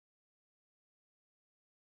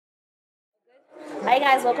Hi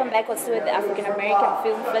guys, welcome back. We're still at the African American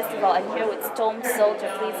Film Festival. I'm here with Storm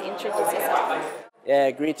Saulter. Please introduce yourself.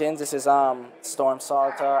 Yeah, greetings. This is Storm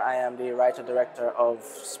Saulter. I am the writer-director of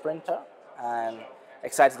Sprinter and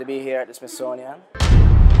excited to be here at the Smithsonian.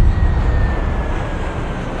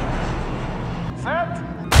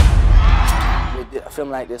 With a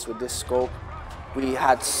film like this, with this scope, we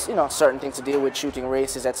had certain things to deal with, shooting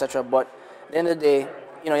races, etc. But at the end of the day,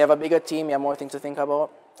 you have a bigger team, you have more things to think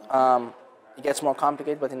about. It gets more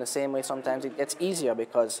complicated, but in the same way, sometimes it gets easier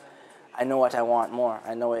because I know what I want more.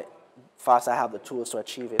 I know it fast. I have the tools to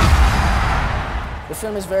achieve it. The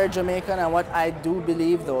film is very Jamaican, and what I do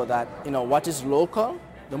believe, though, that what is local,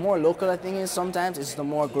 the more local a thing is sometimes, is the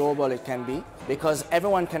more global it can be, because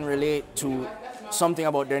everyone can relate to something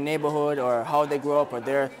about their neighborhood or how they grew up or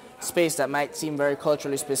their space that might seem very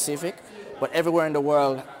culturally specific, but everywhere in the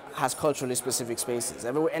world has culturally specific spaces.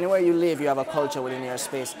 Anywhere you live, you have a culture within your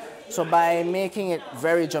space. So by making it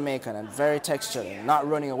very Jamaican and very textured and not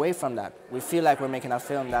running away from that, we feel like we're making a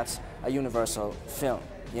film that's a universal film,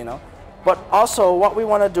 But also what we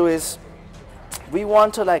want to do is we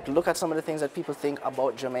want to look at some of the things that people think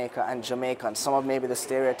about Jamaica and Jamaicans, some of maybe the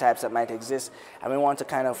stereotypes that might exist, and we want to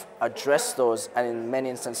kind of address those and in many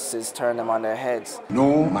instances turn them on their heads.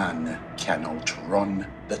 No man can outrun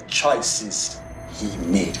the choices he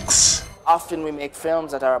makes. Often we make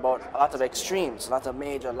films that are about a lot of extremes, a lot of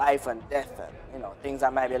major life and death, and things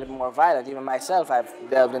that might be a little more violent. Even myself, I've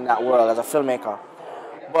delved in that world as a filmmaker.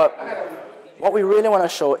 But what we really want to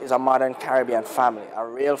show is a modern Caribbean family, a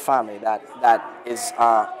real family that is,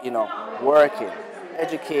 working,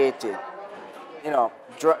 educated,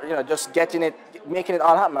 just getting it, making it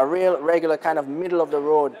all happen. A real, regular kind of middle of the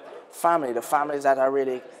road family. The families that are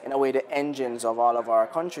really, in a way, the engines of all of our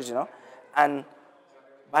countries, And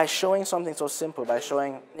by showing something so simple, by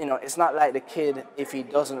showing, it's not like the kid, if he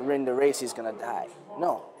doesn't win the race, he's gonna die.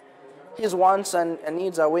 No. His wants and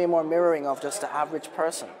needs are way more mirroring of just the average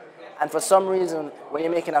person. And for some reason, when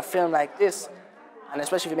you're making a film like this, and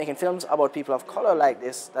especially if you're making films about people of color like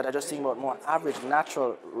this, that are just thinking about more average,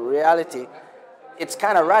 natural reality, it's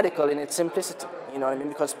kind of radical in its simplicity, you know what I mean?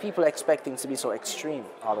 Because people expect things to be so extreme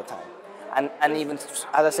all the time. And even,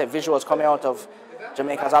 as I said, visuals coming out of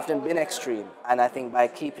Jamaica has often been extreme, and I think by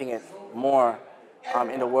keeping it more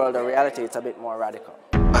in the world of reality, it's a bit more radical.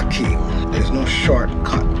 Akeem, there's no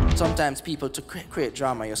shortcut. Sometimes people, to create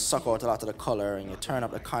drama, you suck out a lot of the color, and you turn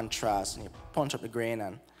up the contrast, and you punch up the grain,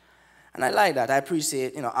 and I like that. I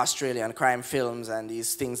appreciate, Australian crime films and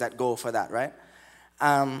these things that go for that, right?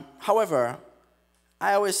 However,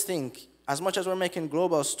 I always think, as much as we're making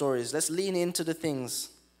global stories, let's lean into the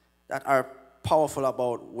things that are powerful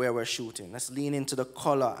about where we're shooting. Let's lean into the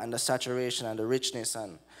color and the saturation and the richness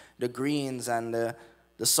and the greens and the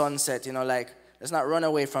sunset, let's not run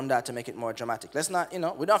away from that to make it more dramatic. Let's not, we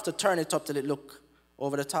don't have to turn it up till it look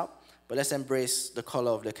over the top, but let's embrace the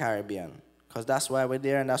color of the Caribbean, because that's why we're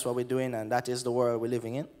there and that's what we're doing, and that is the world we're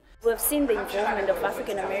living in. We've seen the involvement of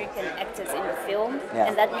African American actors in the film,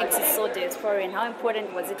 and that makes it so diasporic. How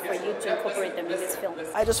important was it for you to incorporate them in this film?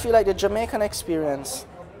 I just feel like the Jamaican experience,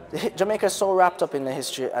 Jamaica is so wrapped up in the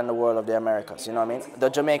history and the world of the Americas, you know what I mean? The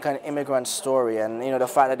Jamaican immigrant story, and the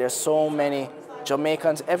fact that there's so many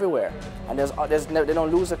Jamaicans everywhere, and they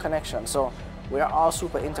don't lose the connection. So we are all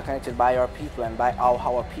super interconnected by our people and by how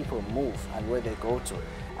our people move and where they go to.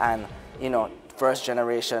 And first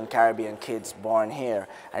generation Caribbean kids born here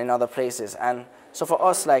and in other places. And so for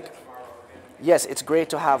us, yes, it's great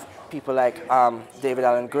to have people like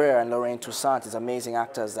Alan Grier and Lorraine Toussaint, these amazing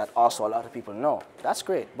actors that also a lot of people know. That's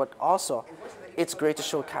great, but also it's great to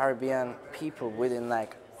show Caribbean people within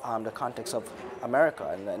the context of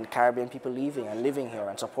America and Caribbean people leaving and living here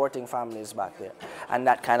and supporting families back there, and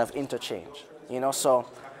that kind of interchange, So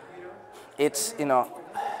it's,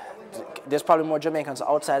 there's probably more Jamaicans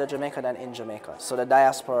outside of Jamaica than in Jamaica. So the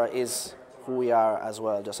diaspora is who we are as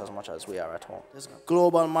well, just as much as we are at home. There's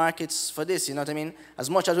global markets for this, you know what I mean? As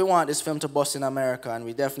much as we want this film to bust in America, and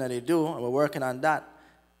we definitely do, and we're working on that,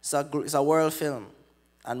 it's a world film,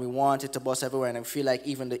 and we want it to bust everywhere, and I feel like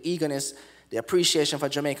even the eagerness, the appreciation for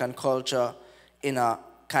Jamaican culture in a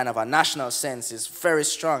kind of a national sense is very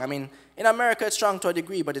strong. I mean, in America it's strong to a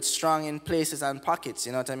degree, but it's strong in places and pockets,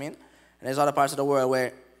 you know what I mean? And there's other parts of the world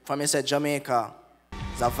where, from you said Jamaica,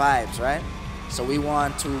 it's a vibes, right? So we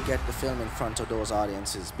want to get the film in front of those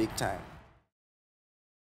audiences big time.